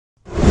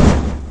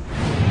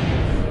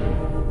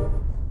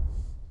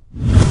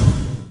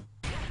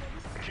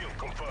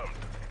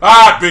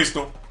Alright,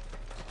 Beastal.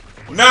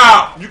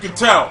 Now, you can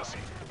tell.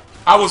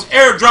 I was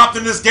airdropped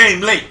in this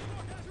game late.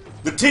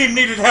 The team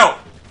needed help.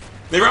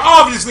 They were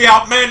obviously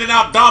outmanned and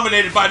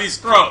outdominated by these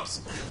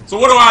scrubs. So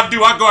what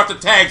do? I go after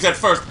tags at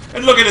first.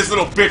 And look at this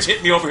little bitch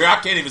hitting me over here. I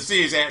can't even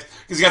see his ass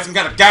because he got some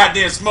kind of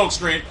goddamn smoke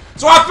screen.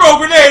 So I throw a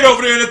grenade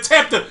over there and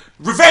attempt to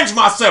revenge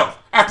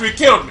myself after he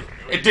killed me.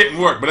 It didn't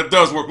work, but it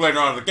does work later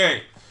on in the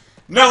game.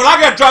 Now, when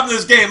I got dropped in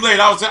this game late,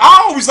 I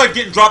always like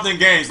getting dropped in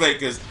games late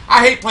because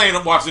I hate playing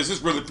and watch this.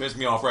 This really pissed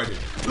me off right here.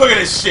 Look at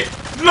this shit.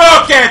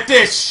 Look at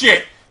this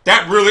shit.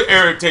 That really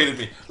irritated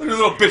me. Look at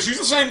the little bitch. He's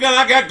the same guy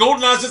I got,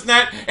 golden eyes, this and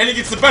that, and he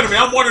gets the better of me.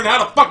 I'm wondering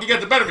how the fuck he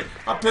gets the better of me.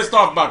 I'm pissed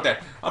off about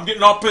that. I'm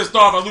getting all pissed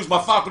off. I lose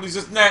my faculties,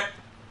 this and that.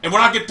 And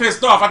when I get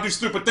pissed off, I do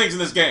stupid things in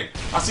this game.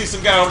 I see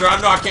some guy over there.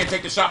 I know I can't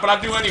take the shot, but I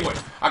do anyway.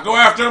 I go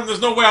after him. There's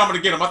no way I'm going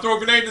to get him. I throw a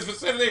grenade in this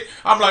vicinity.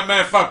 I'm like,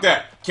 man, fuck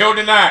that. Kill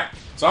denied.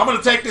 So I'm going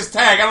to take this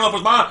tag. I don't know if it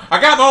was mine. I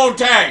got my own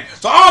tag.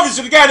 So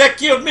obviously the guy that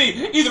killed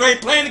me either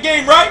ain't playing the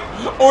game right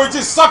or it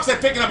just sucks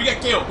at picking up. He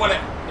got killed.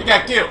 Whatever. He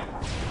got killed.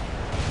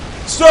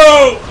 So,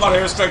 a lot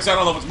of airstrikes. I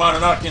don't know if it's mine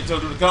or not. I can't tell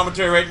doing the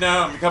commentary right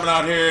now. I'm coming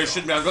out here.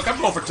 Shouldn't be. Look, I'm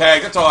going for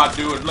tags. That's all I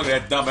do. And look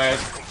at that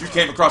dumbass. You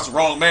came across the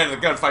wrong man in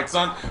the gunfight,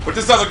 son. But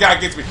this other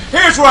guy gets me.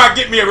 Here's where I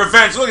get me a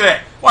revenge. Look at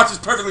that. Watch this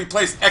perfectly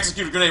placed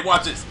executed grenade.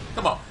 Watch this.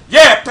 Come on.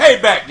 Yeah,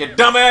 payback, you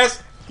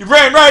dumbass. You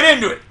ran right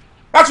into it.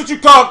 That's what you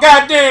call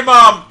goddamn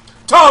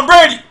Tom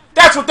Brady.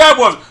 That's what that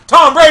was.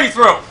 Tom Brady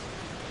throw.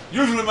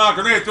 Usually my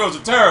grenade throws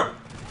are terrible.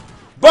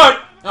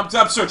 But I'm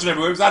searching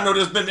everywhere because I know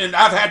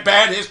I've had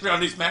bad history on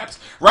these maps.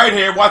 Right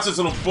here, watch this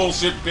little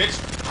bullshit bitch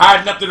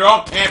hiding up there. They're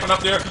all camping up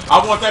there.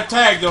 I want that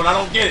tag though, and I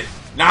don't get it.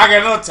 Now I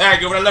got another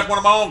tag over there. I left one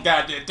of my own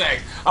goddamn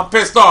tags. I'm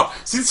pissed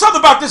off. See, something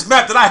about this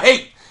map that I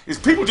hate is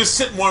people just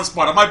sit in one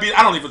spot. It might be,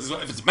 I don't even know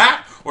if it's a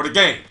map or the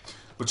game.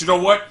 But you know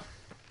what?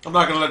 I'm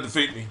not going to let it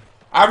defeat me.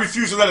 I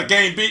refuse to let a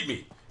game beat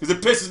me because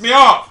it pisses me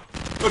off.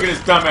 Look at this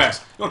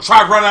dumbass. You gonna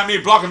try to run at me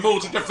blocking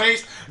moves with your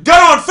face?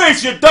 Gun on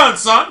face, you're done,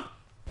 son.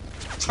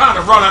 Trying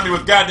to run at me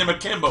with goddamn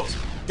akimbos.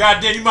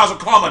 Goddamn, you might as well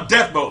call them a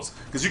death bows.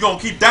 Because you're going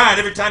to keep dying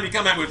every time you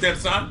come at me with that,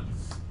 son.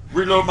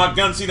 Reload my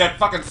gun, see that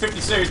fucking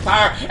 50 series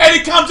tire, and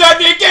he comes at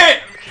me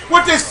again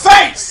with his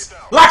face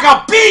like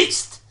a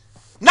beast.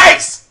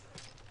 Nice.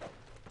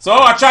 So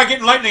I try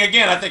getting lightning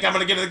again. I think I'm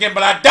going to get it again,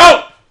 but I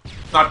don't.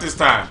 Not this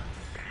time.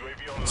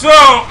 So,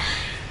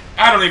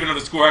 I don't even know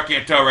the score. I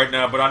can't tell right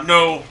now, but I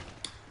know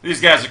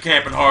these guys are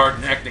camping hard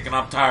and hectic, and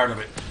I'm tired of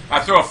it. I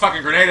throw a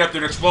fucking grenade up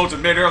there and it explodes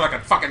in midair like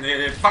it fucking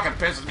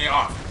pisses me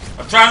off.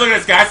 I'm trying to look at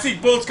this guy. I see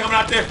bullets coming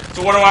out there,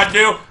 so what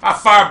do? I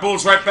fire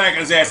bullets right back at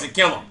his ass and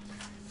kill him.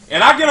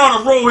 And I get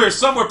on a roll here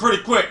somewhere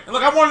pretty quick. And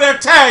look, I wanted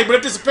that tag, but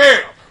it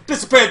disappeared.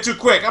 Disappeared too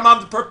quick.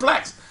 I'm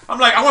perplexed. I'm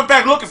like, I went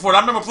back looking for it.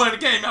 I remember playing the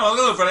game. I was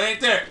looking for it. It ain't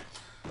there.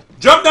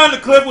 Jump down the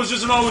cliff was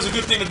just always a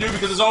good thing to do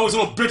because there's always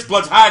little bitch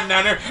bloods hiding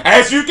down there,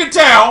 as you can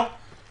tell.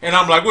 And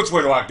I'm like, which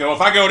way do I go?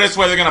 If I go this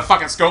way, they're going to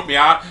fucking scope me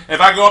out.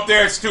 If I go up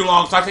there, it's too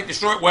long, so I take the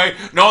short way,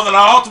 knowing that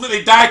I'll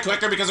ultimately die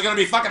quicker because they're going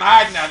to be fucking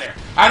hiding down there.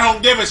 I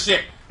don't give a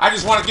shit. I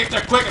just want to get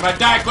there quick. If I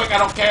die quick, I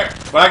don't care.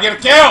 But I get a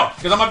kill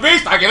because I'm a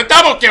beast. I get a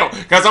double kill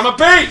because I'm a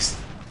beast.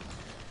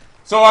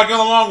 So I go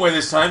the long way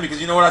this time because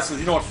you know what I said?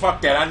 You know what?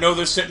 Fuck that. I know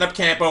they're setting up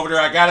camp over there.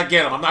 I got to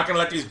get them. I'm not going to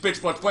let these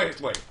bitch bloods play this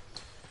way.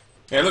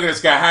 Hey, look at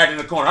this guy hiding in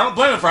the corner. I don't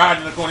blame him for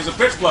hiding in the corner. He's a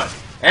bitch blood.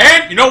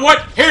 And you know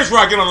what? Here's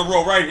where I get on the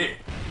roll right here.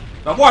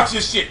 Now watch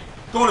this shit.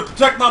 Going to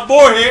protect my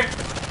boy here.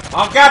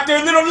 I got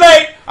there a little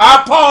late.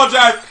 I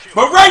apologize.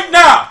 But right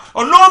now,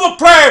 a normal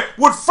player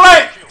would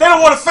flank. They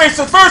don't want to face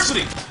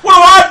adversity.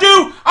 What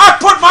do? I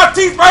put my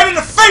teeth right in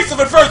the face of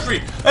adversity.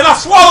 And I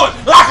swallow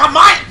it like a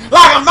mine.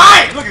 Like a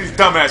mine. Look at these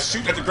dumbass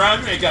shooting at the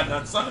ground. You ain't got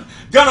nothing, son.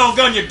 Gun on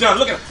gun, you're done.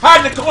 Look at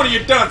hide in the corner,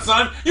 you're done,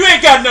 son. You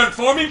ain't got nothing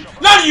for me.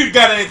 None of you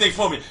got anything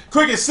for me.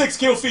 Quickest 6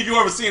 kill feed you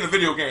ever see in a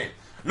video game.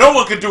 No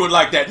one can do it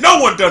like that. No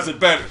one does it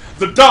better.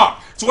 The dark.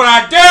 It's what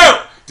I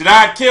do.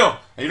 Denied kill.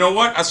 And you know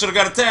what? I should have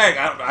got a tag.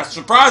 I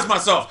surprised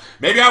myself.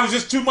 Maybe I was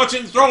just too much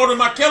enthralled in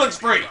my killing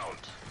spree.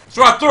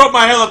 So I threw up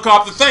my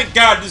helicopter. Thank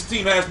God this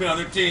team has me on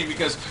their team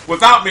because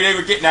without me, they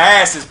were getting their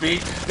asses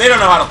beat. They don't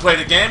know how to play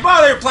the game.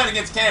 Well, they were playing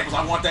against campers.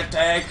 I want that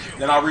tag.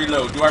 Then I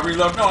reload. Do I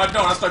reload? No, I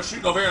don't. I start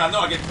shooting over here, and I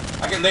know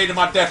I get laid to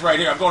my death right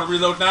here. I'm going to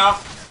reload now.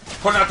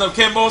 Putting out those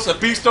Kimbos, the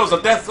Beastos,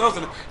 the Death Throws,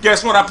 and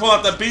guess what? I pull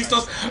out the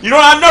Beastos. You know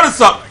what? I noticed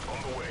something.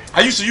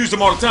 I used to use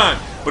them all the time,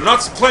 but not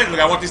playing. Look,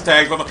 I want these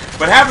tags,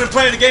 but having been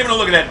playing the game and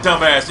look at that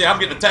dumbass. Yeah, I'm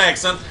getting the tag,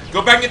 son.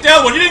 Go back and get the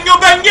other one. You didn't go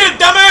back and get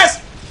it, dumbass.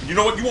 You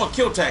know what? You want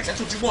kill tags.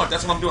 That's what you want.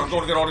 That's what I'm doing. I'm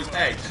going to get all these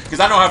tags because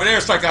I know I have an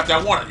airstrike out there.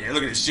 I want it. Yeah,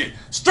 look at this shit.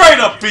 Straight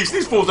up beast.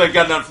 These fools ain't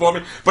got nothing for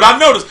me. But I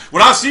noticed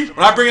when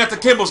I bring out the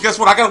Kimbos, guess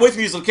what? I got away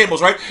from using the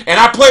Kimbos, right? And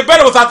I play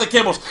better without the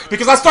Kimbos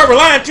because I start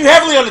relying too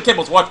heavily on the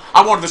Kimbos. Watch.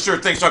 I wanted the sure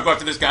thing, so I go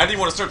after this guy. I didn't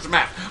want to search the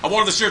map. I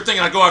wanted the sure thing,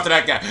 and I go after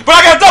that guy. But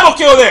I got a double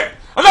kill there.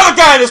 Another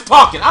guy in his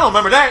pocket. I don't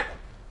remember that.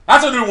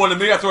 That's a new one to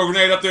me. I throw a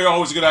grenade up there.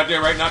 Always a good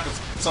idea right now because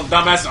some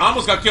dumbass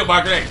almost got killed by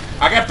a grenade.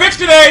 I got bitch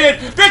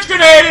grenaded,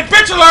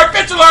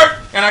 bitch alert,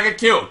 and I get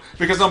killed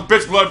because some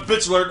bitch blood,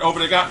 bitch alert over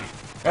there got me.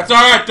 That's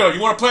alright, though.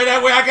 You want to play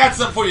that way? I got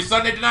something for you,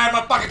 son. They denied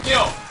my fucking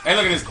kill. Hey,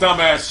 look at this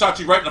dumbass. Shot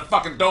you right in the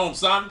fucking dome,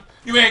 son.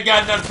 You ain't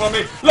got nothing for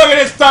me. Look at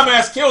this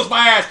dumbass. Kills my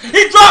ass.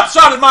 He drop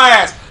shotted my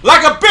ass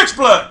like a bitch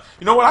blood.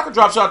 You know what? I can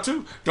drop shot,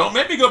 too. Don't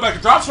make me go back to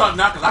drop shot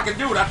now, because I can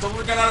do it. I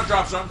totally got out of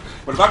drop shot.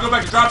 But if I go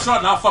back to drop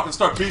shot, I'll fucking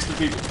start beasting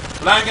people.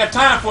 But I ain't got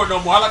time for it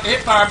no more. I like to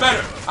hit fire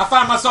better. I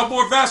find myself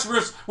more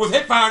vascular with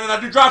hit fire than I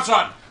do drop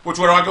shot. Which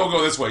way do I go?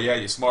 Go this way. Yeah,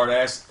 you smart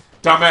ass.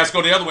 Dumbass,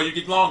 go the other way. You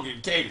get long. You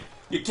get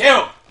you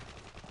killed.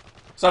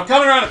 So I'm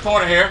coming around the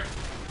corner here,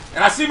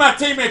 and I see my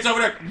teammates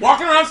over there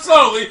walking around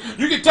slowly.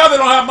 You can tell they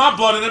don't have my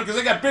blood in them because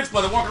they got bitch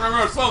blood. They're walking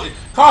around slowly,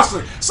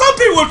 cautiously. Some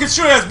people would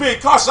consider it as being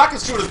cautious. I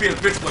consider it as being a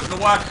bitch blood. You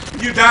know why?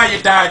 When you die,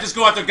 you die. Just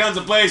go out there guns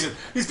a blazing.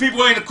 These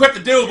people ain't equipped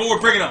to deal with what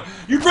we're bringing them.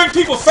 You bring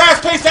people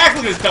fast-paced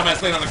action to this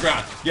dumbass laying on the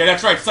ground. Yeah,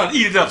 that's right, son.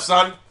 Eat it up,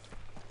 son.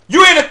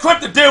 You ain't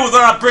equipped to deal with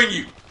what I bring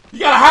you. You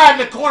gotta hide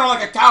in the corner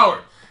like a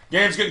coward.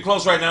 Game's getting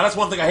close right now. That's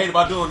one thing I hate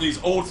about doing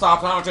these old-style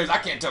commentaries. I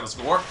can't tell the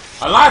score.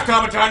 A live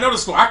commentary, I know the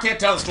score. I can't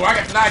tell the score. I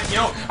got denied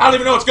kill. I don't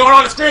even know what's going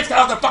on. The screen's cut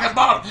off the fucking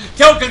bottom.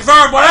 Kill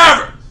confirmed,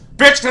 whatever.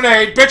 Bitch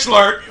grenade, bitch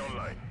alert.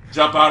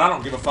 Jump out. I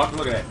don't give a fuck.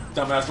 Look at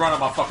that. Dumbass run on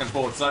my fucking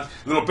bullet, son.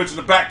 Little bitch in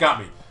the back got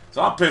me.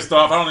 So I'm pissed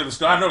off. I don't even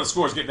score. I know the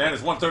score's getting in.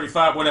 It's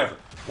 135, whatever.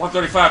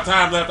 135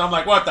 time left. I'm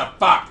like, what the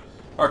fuck?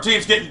 Our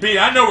team's getting beat.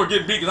 I know we're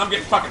getting beat because I'm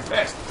getting fucking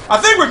pissed.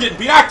 I think we're getting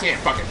beat. I can't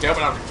fucking tell,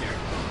 but I don't care.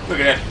 Look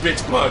at that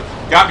bitch blood.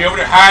 Got me over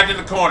there hiding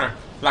in the corner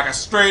like a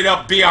straight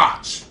up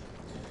biatch.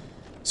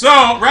 So,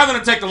 rather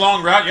than take the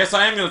long route, yes,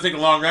 I am going to take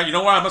the long route. You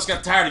know what? I must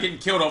got tired of getting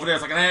killed over there.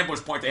 It's like an ambush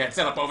point they had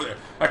set up over there.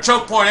 A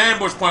choke point,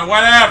 ambush point,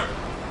 whatever.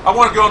 I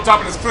want to go on top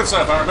of this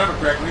cliffside, if I remember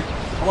correctly.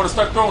 I want to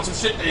start throwing some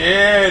shit.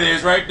 Yeah, it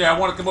is right there. I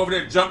want to come over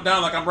there and jump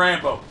down like I'm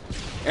Rambo.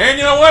 And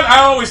you know what? I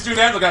always do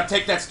that. Look, I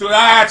take that stupid...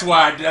 that's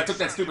why I did. I took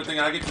that stupid thing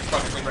and I get this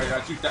fucking thing right here.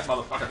 I shoot that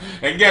motherfucker.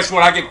 And guess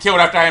what? I get killed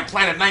after I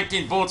implanted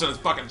 19 bullets in his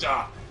fucking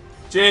jaw.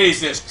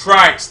 Jesus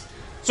Christ.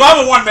 So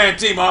I'm a one-man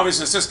team,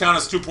 obviously. Assist count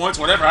is 2 points,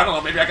 whatever. I don't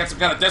know. Maybe I got some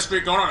kind of death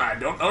streak going on. I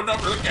don't know.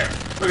 Don't really care.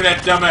 Look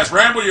at that dumbass.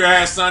 Ramble your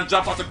ass, son.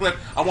 Jump off the cliff.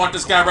 I want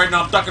this guy right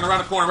now. I'm ducking around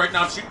the corner right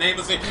now. I'm shooting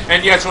aimlessly.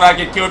 And yes, when I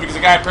get killed because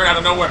the guy appeared out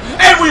of nowhere.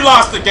 And we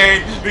lost the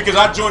game because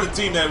I joined a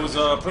team that was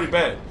pretty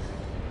bad.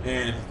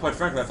 And quite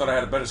frankly, I thought I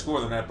had a better score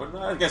than that. But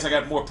I guess I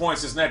got more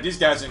points than that. These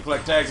guys didn't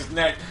collect tags. Than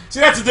that. See,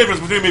 that's the difference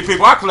between me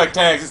people. I collect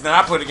tags. Than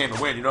I play the game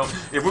to win, you know.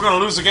 If we're going to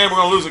lose a game, we're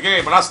going to lose a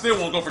game. But I still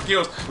won't go for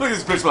kills. Look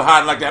at this bitch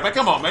hiding like that. Man,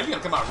 come on, man. You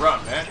got to come out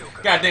rough, man.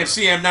 Goddamn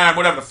CM9,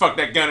 whatever the fuck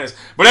that gun is.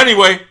 But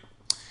anyway,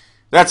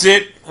 that's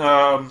it.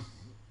 I'm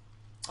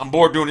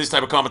bored doing these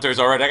type of commentaries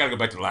already. I got to go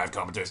back to the live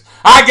commentaries.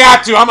 I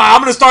got to. I'm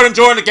going to start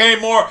enjoying the game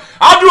more.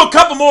 I'll do a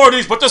couple more of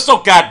these, but they're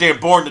so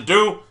goddamn boring to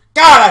do.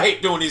 God, I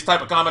hate doing these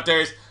type of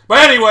commentaries.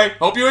 But anyway,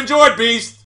 hope you enjoyed, Beast.